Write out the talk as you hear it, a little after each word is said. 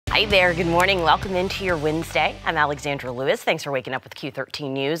Hi there, good morning. Welcome into your Wednesday. I'm Alexandra Lewis. Thanks for waking up with Q13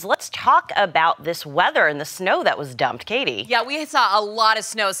 News. Let's talk about this weather and the snow that was dumped. Katie. Yeah, we saw a lot of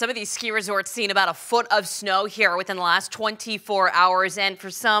snow. Some of these ski resorts seen about a foot of snow here within the last 24 hours. And for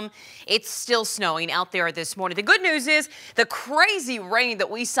some, it's still snowing out there this morning. The good news is the crazy rain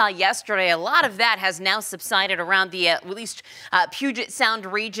that we saw yesterday, a lot of that has now subsided around the at least Puget Sound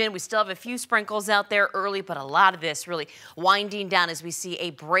region. We still have a few sprinkles out there early, but a lot of this really winding down as we see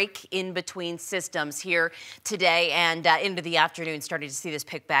a break in between systems here today and into the afternoon, starting to see this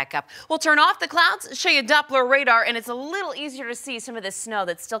pick back up. We'll turn off the clouds, show you Doppler radar, and it's a little easier to see some of the snow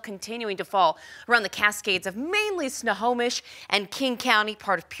that's still continuing to fall around the Cascades of mainly Snohomish and King County,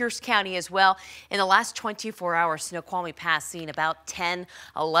 part of Pierce County as well. In the last 24 hours, Snoqualmie Pass seeing about 10,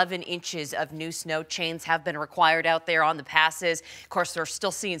 11 inches of new snow. Chains have been required out there on the passes. Of course, they're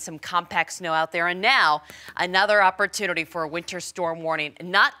still seeing some compact snow out there. And now another opportunity for a winter storm warning.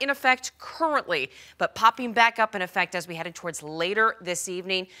 Not in effect currently, but popping back up in effect as we headed towards later this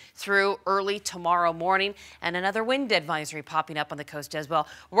evening through early tomorrow morning, and another wind advisory popping up on the coast as well.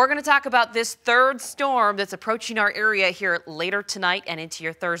 We're going to talk about this third storm that's approaching our area here later tonight and into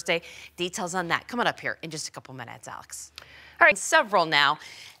your Thursday. Details on that coming up here in just a couple minutes, Alex. All right, several now.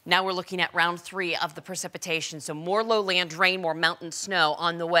 Now we're looking at round 3 of the precipitation, so more lowland rain, more mountain snow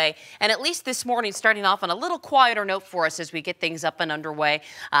on the way. And at least this morning, starting off on a little quieter note for us as we get things up and underway.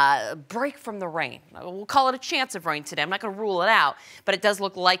 Break from the rain. We'll call it a chance of rain today. I'm not going to rule it out, but it does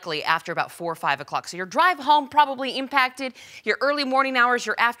look likely after about 4 or 5 o'clock. So your drive home probably impacted. Your early morning hours,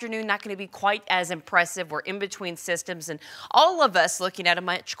 your afternoon, not going to be quite as impressive. We're in between systems, and all of us looking at a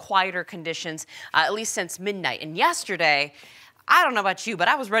much quieter conditions, at least since midnight. And yesterday, I don't know about you, but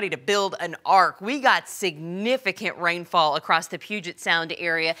I was ready to build an ark. We got significant rainfall across the Puget Sound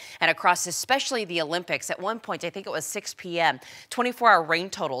area and across especially the Olympics. At one point, I think it was 6 p.m., 24-hour rain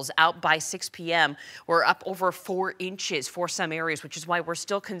totals out by 6 p.m. were up over 4 inches for some areas, which is why we're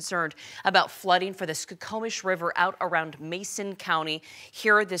still concerned about flooding for the Snoqualmie River out around Mason County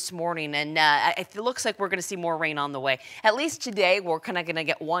here this morning. And it looks like we're going to see more rain on the way. At least today, we're kind of going to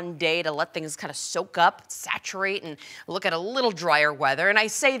get one day to let things kind of soak up, saturate, and look at a little drier weather. And I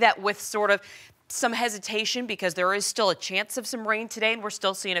say that with sort of some hesitation because there is still a chance of some rain today, and we're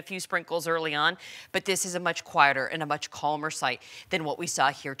still seeing a few sprinkles early on, but this is a much quieter and a much calmer sight than what we saw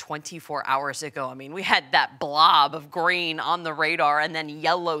here 24 hours ago. I mean, we had that blob of green on the radar and then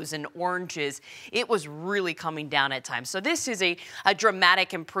yellows and oranges. It was really coming down at times. So this is a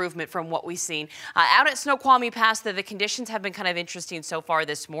dramatic improvement from what we've seen. Out at Snoqualmie Pass, the conditions have been kind of interesting so far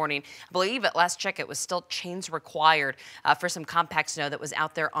this morning. I believe at last check it was still chains required for some compact snow that was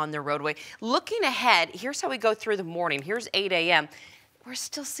out there on the roadway. Looking ahead, here's how we go through the morning. Here's 8 a.m. We're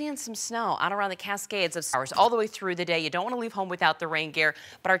still seeing some snow out around the Cascades of hours all the way through the day. You don't want to leave home without the rain gear,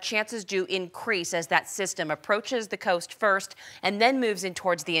 but our chances do increase as that system approaches the coast first and then moves in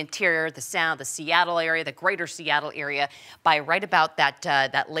towards the interior, the Sound, the Seattle area, the greater Seattle area by right about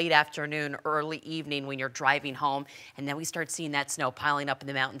that late afternoon, early evening when you're driving home. And then we start seeing that snow piling up in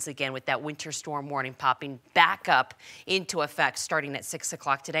the mountains again with that winter storm warning popping back up into effect starting at 6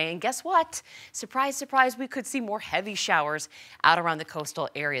 o'clock today. And guess what? Surprise, surprise, we could see more heavy showers out around the coastal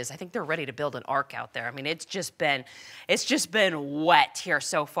areas. I think they're ready to build an ark out there. I mean, it's just been wet here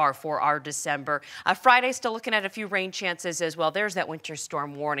so far for our December. Friday, still looking at a few rain chances as well. There's that winter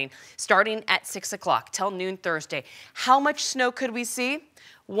storm warning starting at 6 o'clock till noon Thursday. How much snow could we see?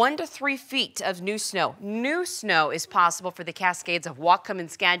 1 to 3 feet of new snow. New snow is possible for the Cascades of Whatcom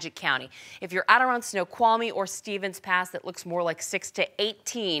and Skagit County. If you're out around Snoqualmie or Stevens Pass, that looks more like 6 to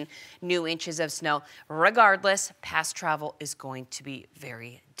 18 new inches of snow. Regardless, pass travel is going to be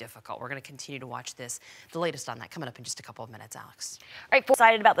very difficult. We're going to continue to watch this. The latest on that coming up in just a couple of minutes, Alex. All right,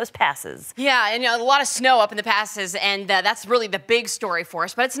 excited about those passes. Yeah, and a lot of snow up in the passes, and that's really the big story for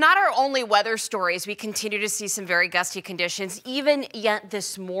us. But it's not our only weather stories. We continue to see some very gusty conditions, even yet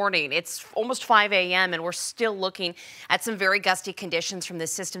this morning. It's almost 5 a.m., and we're still looking at some very gusty conditions from the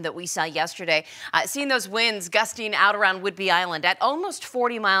system that we saw yesterday. Seeing those winds gusting out around Whidbey Island at almost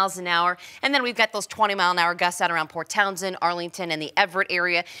 40 miles an hour, and then we've got those 20-mile-an-hour gusts out around Port Townsend, Arlington, and the Everett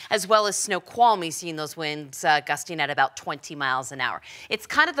area, as well as Snoqualmie, seeing those winds gusting at about 20 miles an hour. It's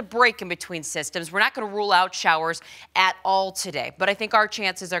kind of the break in between systems. We're not going to rule out showers at all today, but I think our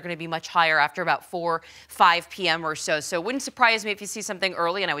chances are going to be much higher after about 4, 5 p.m. or so. So it wouldn't surprise me if you see something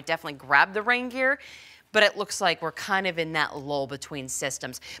early, and I would definitely grab the rain gear. but it looks like we're kind of in that lull between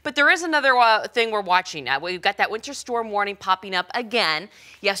systems. But there is another thing we're watching. We've got that winter storm warning popping up again.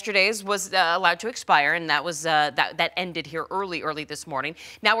 Yesterday's was allowed to expire, and that was that ended here early this morning.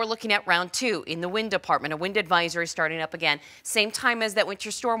 Now we're looking at round 2 in the wind department. A wind advisory starting up again. Same time as that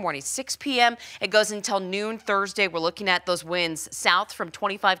winter storm warning, 6 p.m. It goes until noon Thursday. We're looking at those winds south from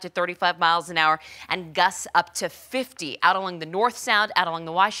 25 to 35 miles an hour and gusts up to 50 out along the North Sound, out along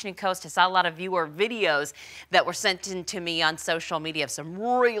the Washington coast. I saw a lot of viewer videos that were sent in to me on social media of some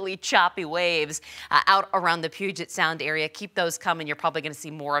really choppy waves out around the Puget Sound area. Keep those coming. You're probably going to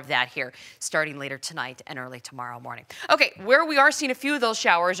see more of that here starting later tonight and early tomorrow morning. Okay, where we are seeing a few of those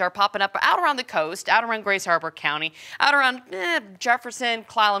showers are popping up out around the coast, out around Grace Harbor County, out around Jefferson,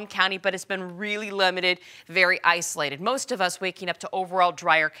 Clallam County, but it's been really limited, very isolated. Most of us waking up to overall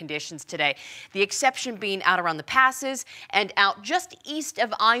drier conditions today. The exception being out around the passes and out just east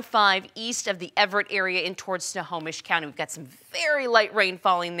of I-5, east of the Everett area in towards Snohomish County. We've got some very light rain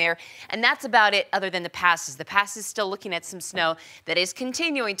falling there, and that's about it other than the passes. The passes still looking at some snow that is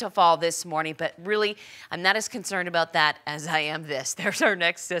continuing to fall this morning, but really, I'm not as concerned about that as I am this. There's our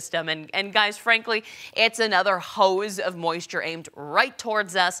next system, and guys, frankly, it's another hose of moisture aimed right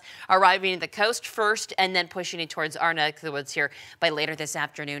towards us, arriving at the coast first and then pushing it towards our neck of the woods here by later this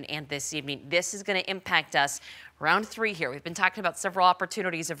afternoon and this evening. This is going to impact us round 3 here. We've been talking about several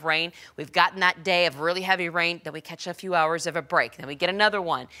opportunities of rain. We've gotten that day of really heavy rain, then we catch a few hours of a break, then we get another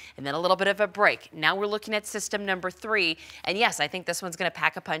one, and then a little bit of a break. Now we're looking at system number 3, and yes, I think this one's going to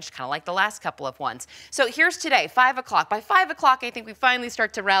pack a punch, kind of like the last couple of ones. So here's today, 5 o'clock. By 5 o'clock, I think we finally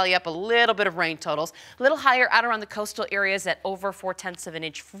start to rally up a little bit of rain totals, a little higher out around the coastal areas at over 4/10 of an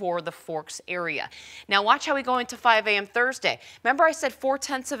inch for the Forks area. Now watch how we go into 5 a.m. Thursday. Remember I said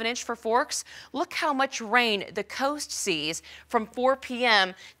 4/10 of an inch for Forks? Look how much rain the coast sees from 4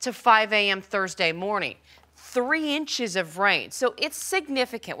 p.m. to 5 a.m. Thursday morning. 3 inches of rain. So it's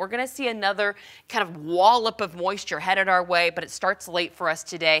significant. We're going to see another kind of wallop of moisture headed our way, but it starts late for us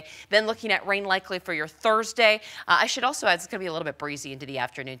today. Then looking at rain likely for your Thursday. I should also add it's going to be a little bit breezy into the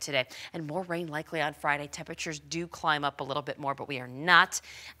afternoon today, and more rain likely on Friday. Temperatures do climb up a little bit more, but we are not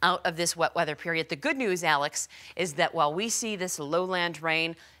out of this wet weather period. The good news, Alex, is that while we see this lowland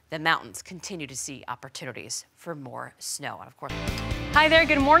rain, the mountains continue to see opportunities for more snow. And of course, hi there,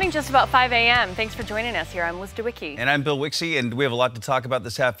 good morning, just about 5 a.m. Thanks for joining us here. I'm Liz DeWicki. And I'm Bill Wixie, and we have a lot to talk about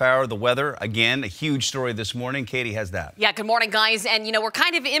this half hour. The weather, again, a huge story this morning. Katie has that. Yeah, good morning, guys. And you know, we're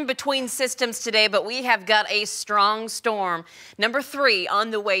kind of in between systems today, but we have got a strong storm, number 3, on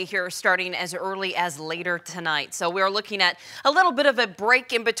the way here, starting as early as later tonight. So we're looking at a little bit of a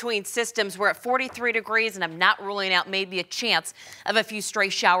break in between systems. We're at 43 degrees, and I'm not ruling out maybe a chance of a few stray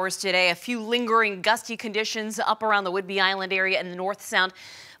showers today, a few lingering gusty conditions up around the Whidbey Island area and the North Sound.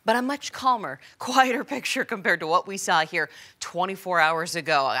 But a much calmer, quieter picture compared to what we saw here 24 hours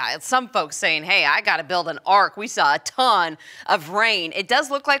ago. Some folks saying, hey, I got to build an ark. We saw a ton of rain. It does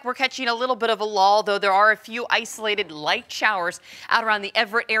look like we're catching a little bit of a lull, though there are a few isolated light showers out around the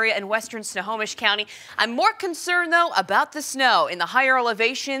Everett area and western Snohomish County. I'm more concerned, though, about the snow in the higher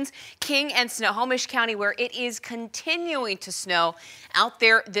elevations, King and Snohomish County, where it is continuing to snow out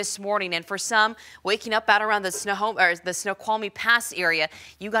there this morning. And for some, waking up out around the Snoqualmie Pass area,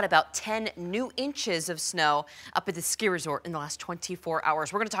 you got about 10 new inches of snow up at the ski resort in the last 24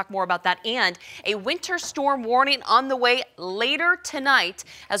 hours. We're going to talk more about that and a winter storm warning on the way later tonight,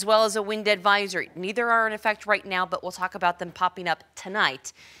 as well as a wind advisory. Neither are in effect right now, but we'll talk about them popping up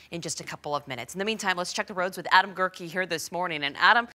tonight in just a couple of minutes. In the meantime, let's check the roads with Adam Gerke here this morning. And Adam,